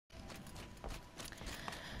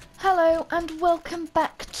Hello and welcome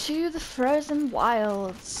back to the Frozen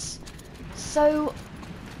Wilds. So,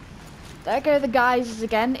 there go the guys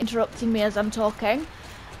again, interrupting me as I'm talking.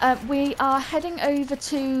 We are heading over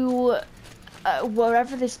to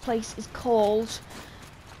wherever this place is called.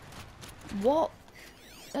 What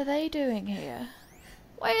are they doing here?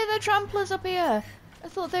 Why are the tramplers up here? I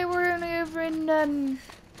thought they were only over in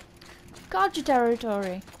Guardia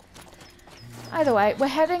territory. Either way, we're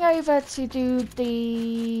heading over to do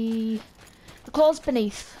the Claws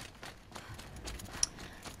Beneath.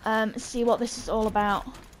 See what this is all about.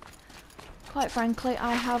 Quite frankly,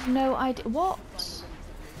 I have no idea. What?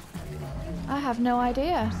 I have no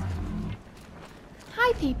idea.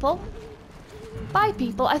 Hi, people. Bye,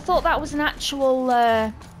 people. I thought that was an actual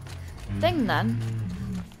thing then.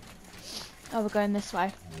 Oh, we're going this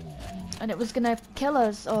way. And it was gonna kill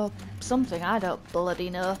us or something. I don't bloody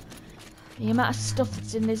know. The amount of stuff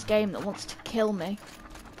that's in this game that wants to kill me.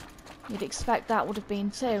 You'd expect that would have been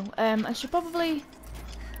too. I should probably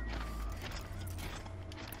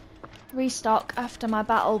restock after my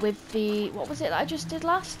battle with the... What was it that I just did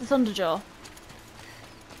last? The Thunderjaw.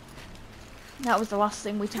 That was the last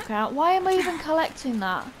thing we took out. Why am I even collecting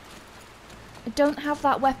that? I don't have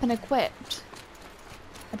that weapon equipped.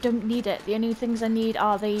 I don't need it. The only things I need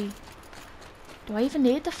are the... Do I even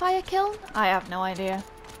need the fire kiln? I have no idea.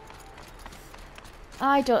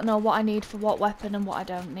 I don't know what I need for what weapon and what I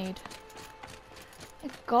don't need.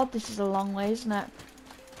 Thank God, this is a long way, isn't it?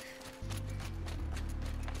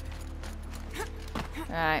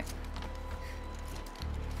 Right.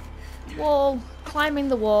 Wall. Climbing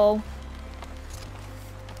the wall.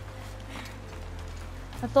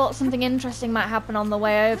 I thought something interesting might happen on the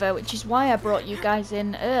way over, which is why I brought you guys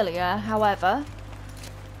in earlier. However,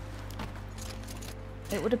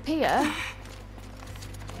 it would appear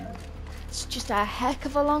it's just a heck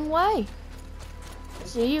of a long way.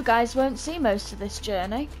 So you guys won't see most of this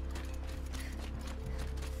journey.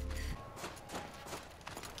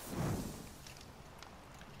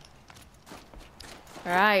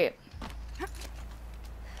 Right.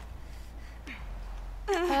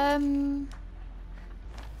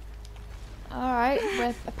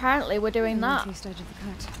 Alright, apparently we're doing that. Northeast edge of the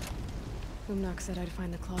cut. Umnak said I'd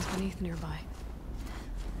find the Claws Beneath nearby.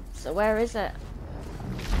 So where is it?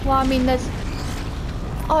 Well, I mean, there's...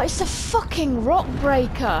 Oh, it's a fucking rock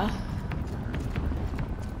breaker.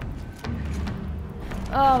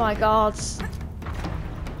 Oh my god.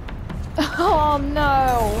 Oh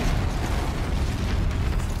no.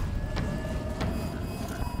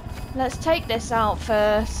 Let's take this out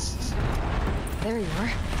first. There you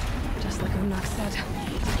are. Just like Umnak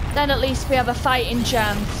said. Then at least we have a fighting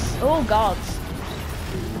chance. Oh god.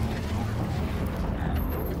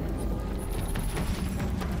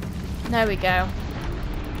 There we go.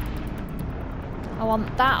 I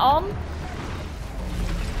want that on.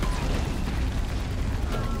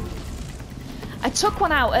 I took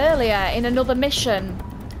one out earlier in another mission.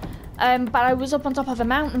 But I was up on top of a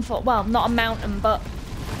mountain for, well, not a mountain, but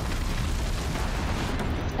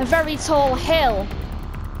a very tall hill.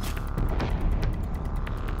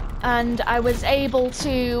 And I was able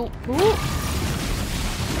to...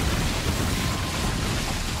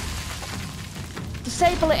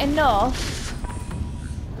 disable it enough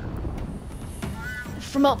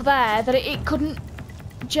from up there that it couldn't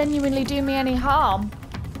genuinely do me any harm.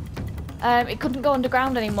 It couldn't go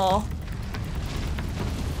underground anymore.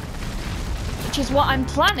 Which is what I'm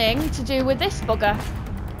planning to do with this bugger.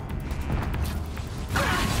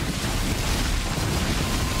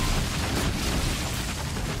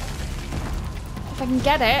 If I can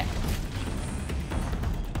get it.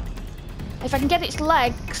 If I can get its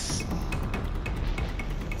legs,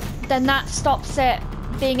 then that stops it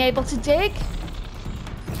being able to dig.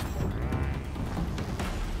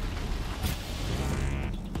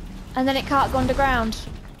 And then it can't go underground.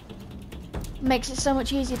 Makes it so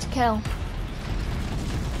much easier to kill.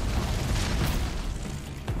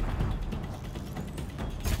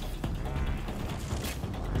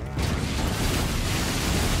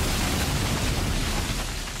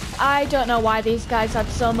 I don't know why these guys had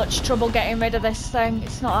so much trouble getting rid of this thing.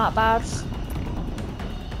 It's not that bad.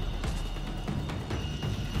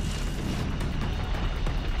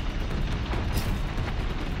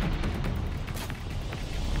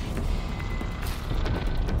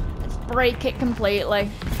 Break it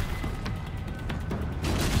completely.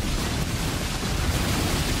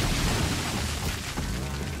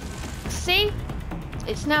 See?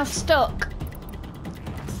 It's now stuck.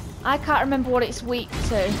 I can't remember what it's weak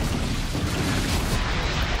to.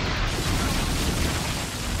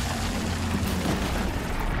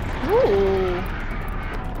 Ooh.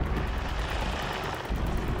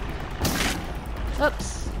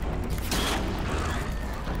 Oops.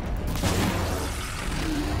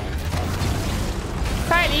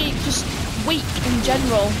 Apparently just weak in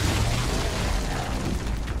general.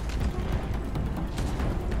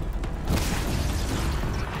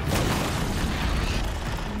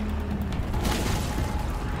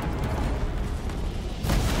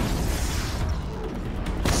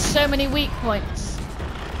 So many weak points.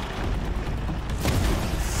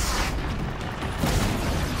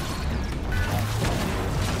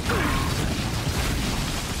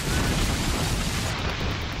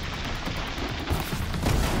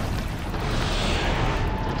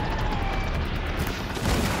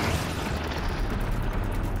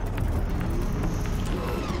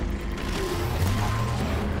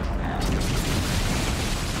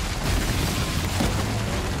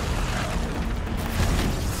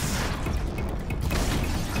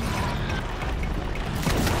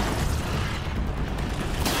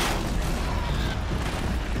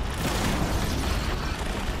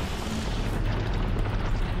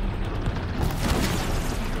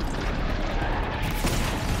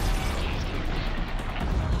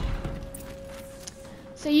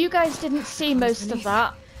 So you guys didn't see most of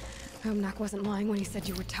that. Omnak wasn't lying when he said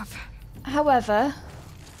you were tough. However,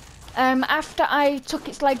 after I took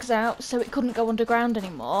its legs out so it couldn't go underground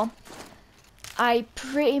anymore, I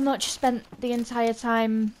pretty much spent the entire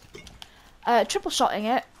time triple shotting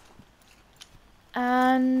it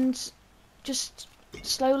and just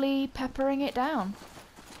slowly peppering it down.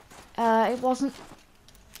 It wasn't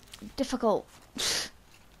difficult.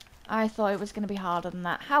 I thought it was going to be harder than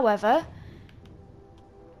that. However,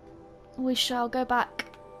 we shall go back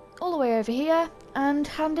all the way over here and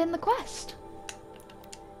hand in the quest.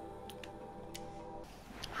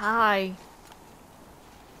 Hi.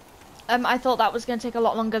 I thought that was going to take a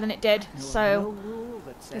lot longer than it did, so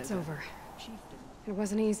It's over. It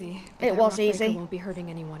wasn't easy. But It that was Rockbreaker easy. won't be hurting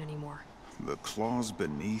anyone anymore. The claws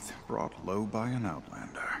beneath brought low by an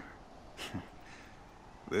outlander.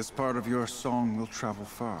 This part of your song will travel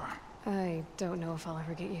far. I don't know if I'll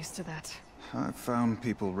ever get used to that. I've found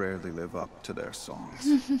people rarely live up to their songs.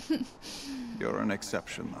 You're an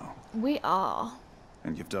exception, though, we are.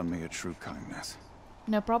 and you've done me a true kindness.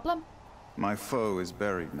 No problem. My foe is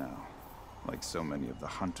buried now, like so many of the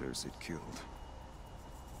hunters it killed.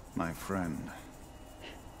 My friend,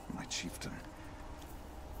 my chieftain.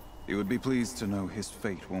 You would be pleased to know his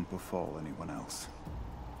fate won't befall anyone else.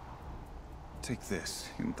 Take this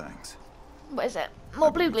in thanks. What is it? More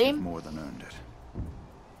I blue believe you've gleam? more than earned it.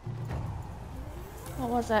 What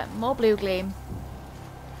was it? More blue gleam.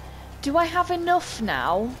 Do I have enough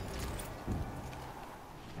now?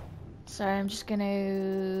 Sorry, I'm just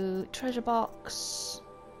gonna... treasure box.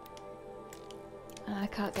 I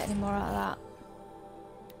can't get any more out of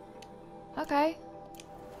that. Okay.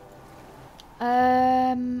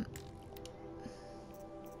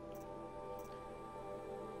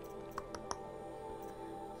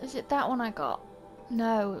 Is it that one I got?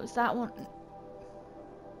 No, it was that one.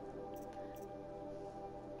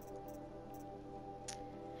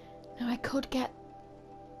 No, I could get...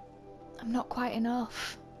 I'm not quite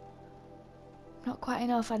enough. Not quite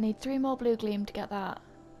enough. I need 3 more blue gleam to get that.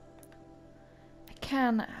 I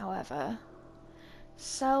can, however,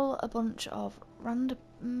 sell a bunch of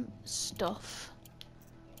random stuff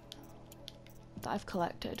that I've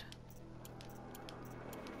collected.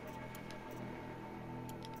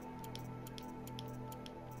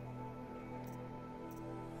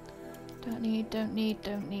 Don't need, don't need,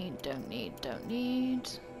 don't need, don't need, don't need.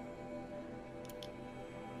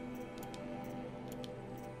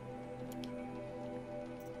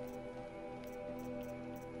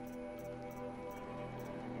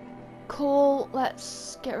 Cool,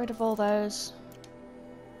 let's get rid of all those.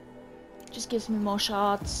 Just gives me more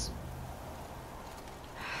shards.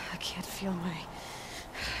 I can't feel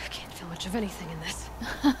much of anything in this.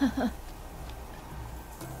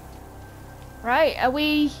 Right,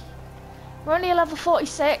 we're only a level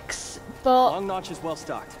 46, but Long Notch is well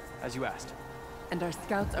stocked, as you asked. And our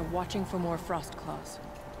scouts are watching for more frost claws.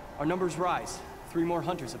 Our numbers rise. 3 more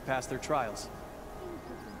hunters have passed their trials.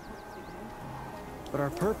 But our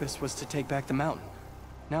purpose was to take back the mountain.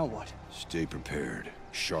 Now what? Stay prepared.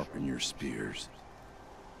 Sharpen your spears.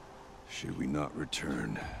 Should we not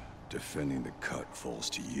return, defending the cut falls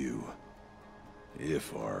to you.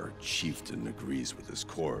 If our chieftain agrees with his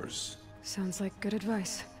course. Sounds like good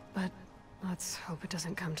advice, but let's hope it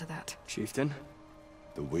doesn't come to that. Chieftain?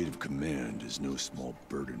 The weight of command is no small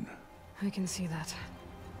burden. I can see that.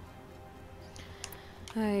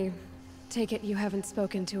 I take it you haven't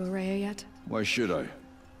spoken to Araya yet? Why should I?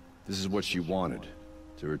 This is what she wanted,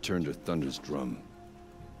 to return to Thunder's Drum.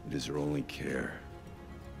 It is her only care.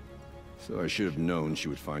 So I should have known she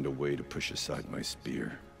would find a way to push aside my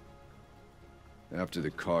spear. After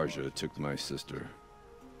the Karja took my sister,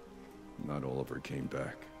 not all of her came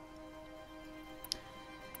back.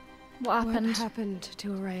 What happened? What happened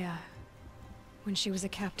to Ourea when she was a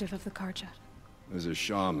captive of the Karja? As a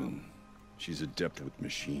shaman, she's adept with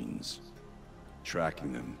machines.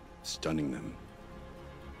 Tracking them, stunning them.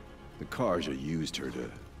 The Karja used her to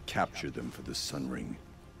capture them for the Sun Ring,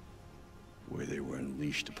 where they were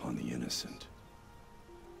unleashed upon the innocent.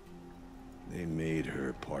 They made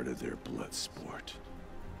her part of their blood sport.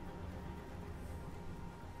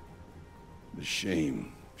 The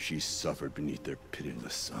shame she suffered beneath their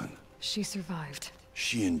pitiless sun. She survived.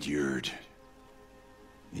 She endured.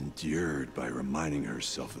 Endured by reminding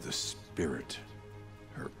herself of the spirit,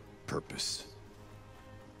 her purpose.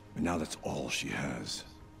 And now that's all she has.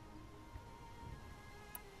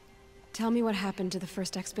 Tell me what happened to the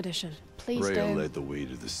first expedition. Please Rhea do. led the way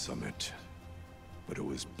to the summit, but it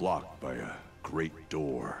was blocked by a great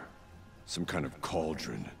door. Some kind of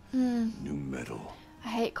cauldron. New metal. I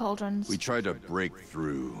hate cauldrons. We tried to break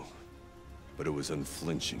through, but it was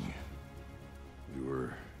unflinching. We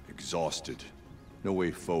were exhausted. No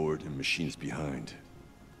way forward and machines behind.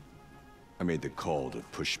 I made the call to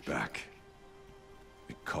push back.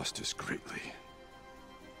 It cost us greatly.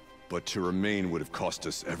 But to remain would have cost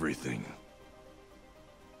us everything.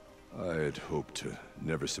 I had hoped to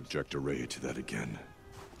never subject Ourea to that again.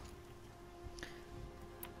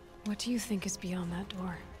 What do you think is beyond that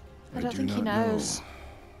door? I don't do think he not know. knows.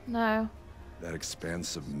 No. That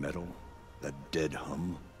expanse of metal, that dead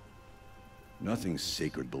hum. Nothing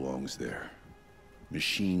sacred belongs there.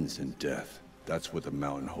 Machines and death, that's what the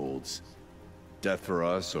mountain holds. Death for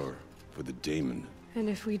us or for the daemon. And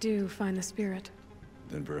if we do find the spirit?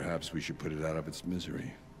 Then perhaps we should put it out of its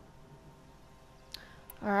misery.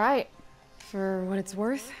 Alright. For what it's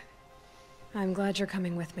worth, I'm glad you're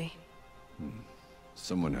coming with me.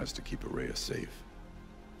 Someone has to keep Ourea safe.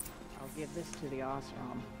 I'll give this to the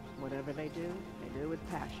Osram. Whatever they do with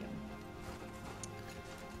passion.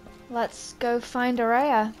 Let's go find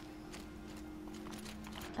Ourea.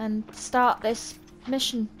 And start this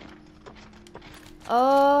mission.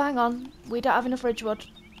 Oh, hang on. We don't have enough Ridgewood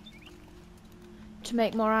to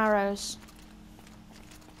make more arrows.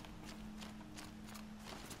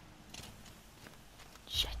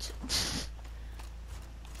 Shit.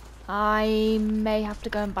 I may have to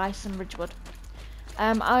go and buy some Ridgewood.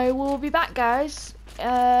 I will be back, guys,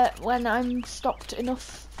 when I'm stocked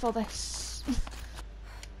enough for this.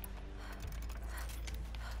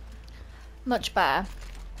 Much better.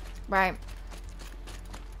 Right.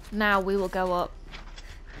 Now we will go up.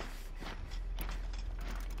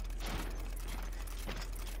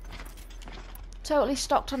 Totally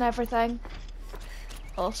stocked on everything.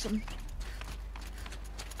 Awesome.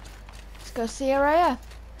 Let's go see Ourea.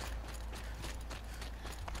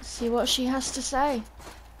 See what she has to say.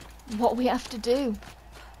 What we have to do.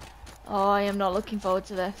 Oh, I am not looking forward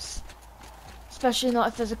to this. Especially not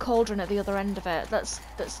if there's a cauldron at the other end of it.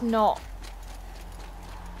 That's not...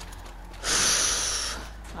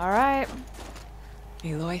 Alright.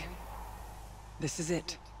 Aloy, this is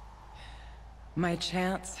it. My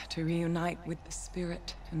chance to reunite with the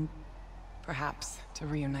spirit, and perhaps to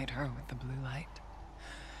reunite her with the blue light.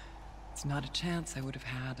 It's not a chance I would have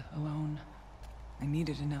had alone. I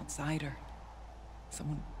needed an outsider.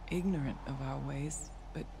 Someone ignorant of our ways,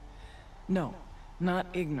 but... No, not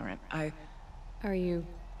ignorant. Are you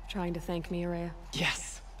trying to thank me, Ourea?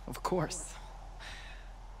 Yes, of course.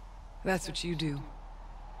 That's what you do.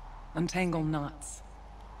 Untangle knots.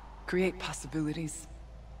 Create possibilities.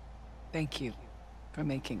 Thank you for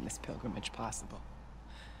making this pilgrimage possible.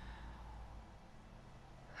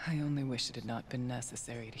 I only wish it had not been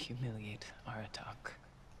necessary to humiliate Aratak.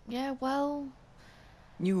 Yeah, well...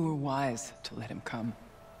 You were wise to let him come.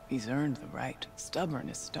 He's earned the right. Stubborn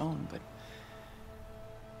as stone, but...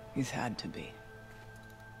 he's had to be.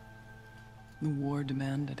 The war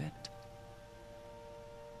demanded it.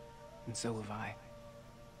 And so have I.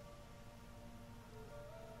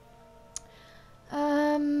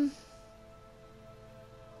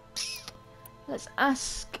 Let's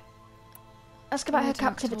ask about her Aratak told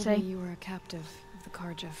captivity. me you were a captive of the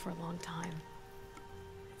Karja for a long time.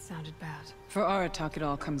 It sounded bad. For Aratak, it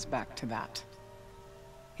all comes back to that.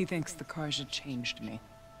 He thinks the Karja changed me.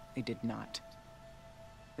 They did not.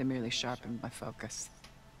 They merely sharpened my focus.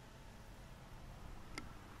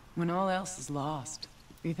 When all else is lost,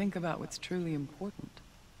 you think about what's truly important.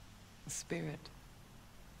 The spirit.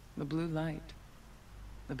 The blue light.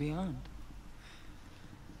 The beyond.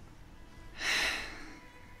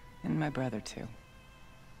 And my brother, too.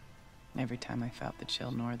 Every time I felt the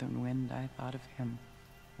chill northern wind, I thought of him,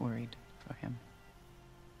 worried for him.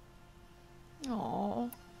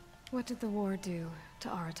 Aww. What did the war do to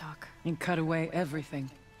Aratak? He cut away everything,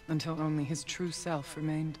 until only his true self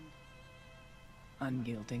remained.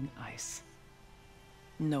 Unyielding ice.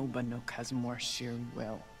 No Banuk has more sheer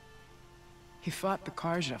will. He fought the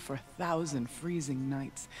Karja for 1,000 freezing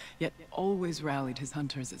nights, yet always rallied his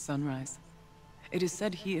hunters at sunrise. It is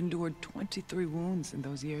said he endured 23 wounds in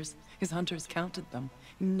those years. His hunters counted them.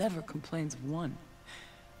 He never complains of one.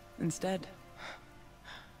 Instead,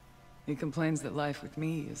 he complains that life with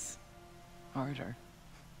me is harder.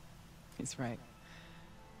 He's right.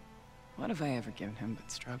 What have I ever given him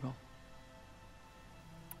but struggle?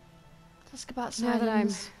 Ask about Now that I'm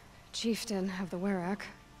silence. chieftain of the Werak,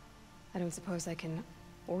 I don't suppose I can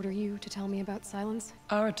order you to tell me about Silence?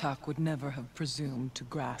 Aratak would never have presumed to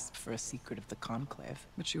grasp for a secret of the Conclave.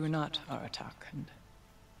 But you are not Aratak, and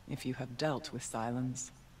if you have dealt with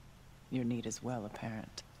Silence, your need is well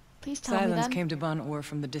apparent. Please tell me Silence then. came to Ban-Ur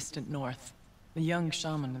from the distant north, a young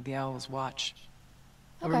shaman of the Owl's Watch.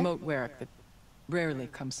 A Okay. remote Werak that rarely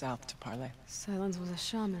comes south to parley. Silence was a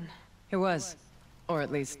shaman. He was. Or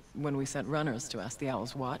at least, when we sent runners to ask the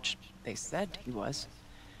Owl's Watch, they said he was.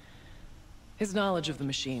 His knowledge of the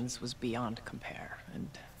machines was beyond compare, and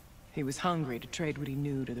he was hungry to trade what he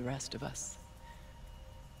knew to the rest of us.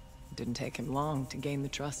 It didn't take him long to gain the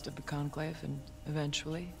trust of the Conclave, and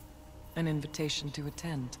eventually, an invitation to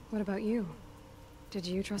attend. What about you? Did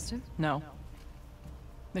you trust him? No.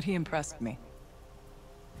 But he impressed me.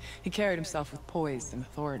 He carried himself with poise and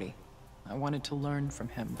authority. I wanted to learn from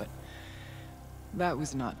him, but that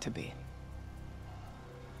was not to be.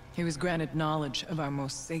 He was granted knowledge of our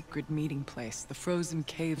most sacred meeting place, the frozen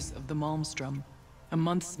caves of the Malmstrom, a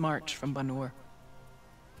month's march from Ban-Ur.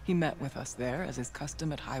 He met with us there, as is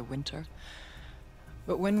custom at High Winter.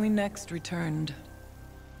 But when we next returned,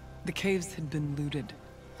 the caves had been looted.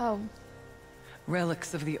 Oh.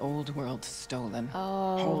 Relics of the old world stolen.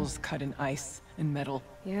 Oh. Holes cut in ice and metal.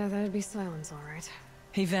 Yeah, that'd be Silence, all right.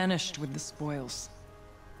 He vanished with the spoils.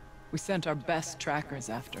 We sent our best trackers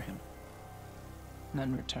after him.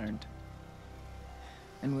 None returned.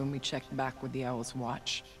 And when we checked back with the Owl's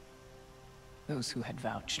Watch, those who had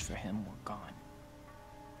vouched for him were gone.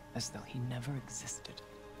 As though he never existed.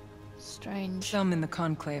 Strange. Some in the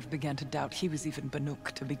Conclave began to doubt he was even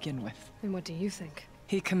Banuk to begin with. And what do you think?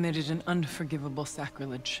 He committed an unforgivable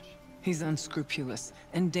sacrilege. He's unscrupulous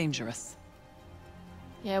and dangerous,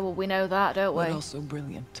 Yeah, well, we know that, don't we? but also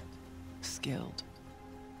brilliant, skilled,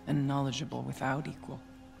 and knowledgeable without equal.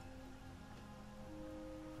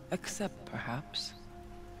 Except, perhaps,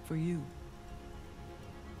 for you.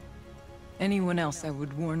 Anyone else I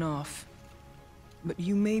would warn off, but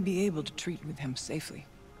you may be able to treat with him safely.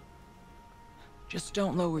 Just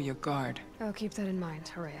don't lower your guard. I'll keep that in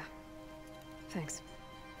mind, Horea. Thanks.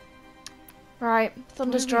 Right, What are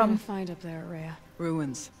we gonna Thunderstrom. find up there, Horea?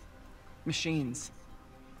 Ruins, machines,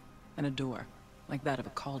 and a door, like that of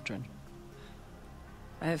a cauldron.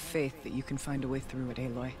 I have faith that you can find a way through it,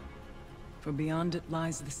 Aloy. For beyond it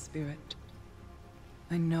lies the spirit.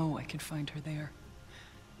 I know I can find her there.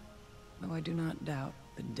 Though I do not doubt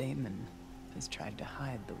that Daemon has tried to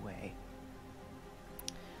hide the way.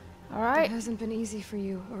 It Alright. hasn't been easy for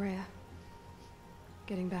you, Horea.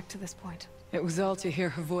 Getting back to this point. It was all to hear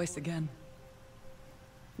her voice again.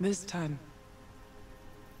 This time,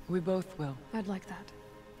 we both will. I'd like that.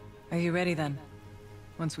 Are you ready then?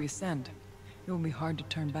 Once we ascend, it will be hard to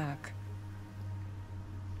turn back.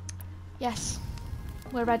 Yes.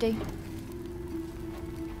 We're ready.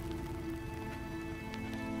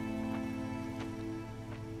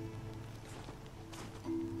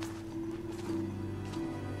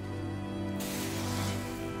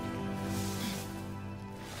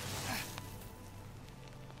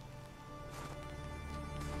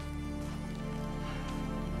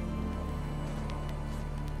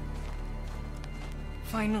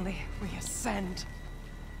 Finally, we ascend.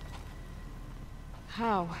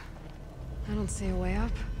 How? I don't see a way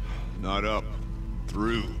up. Not up.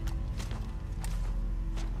 Through.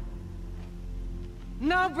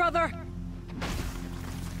 No, brother!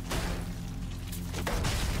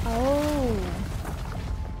 Oh.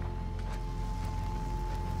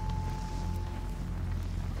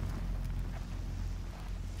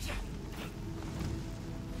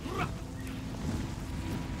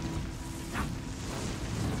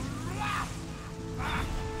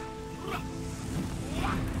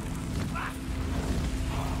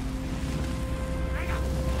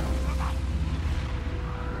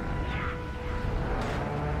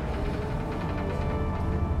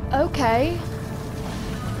 Okay.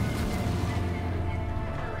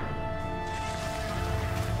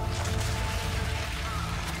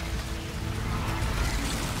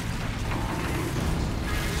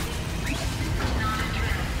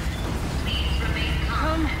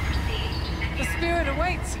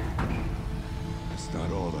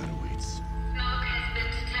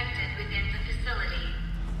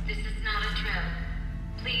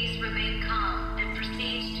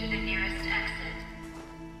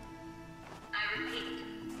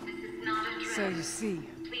 So you see,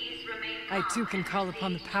 I too can call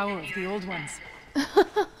upon the power of the old ones.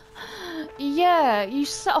 Yeah, you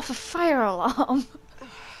set off a fire alarm.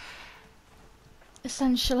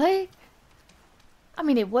 Essentially. I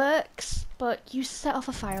mean, it works, but you set off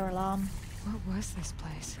a fire alarm. What was this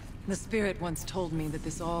place? The spirit once told me that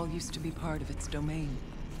this all used to be part of its domain.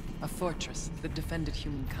 A fortress that defended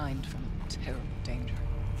humankind from terrible danger.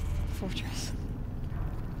 Fortress.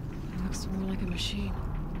 It looks more like a machine.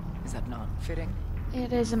 Is that not fitting?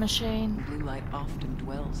 It is a machine. Blue light often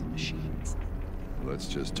dwells in machines. Let's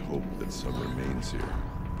just hope that some remains here.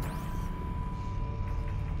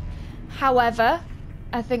 However,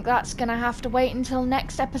 I think that's gonna have to wait until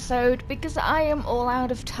next episode because I am all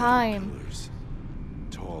out of time. Pillars.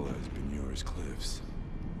 Tall as Benure's cliffs.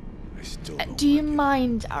 I still don't Do you like it.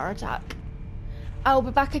 mind, Aratak? I'll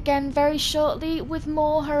be back again very shortly with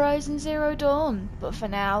more Horizon Zero Dawn, but for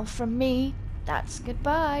now, from me, that's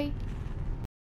goodbye.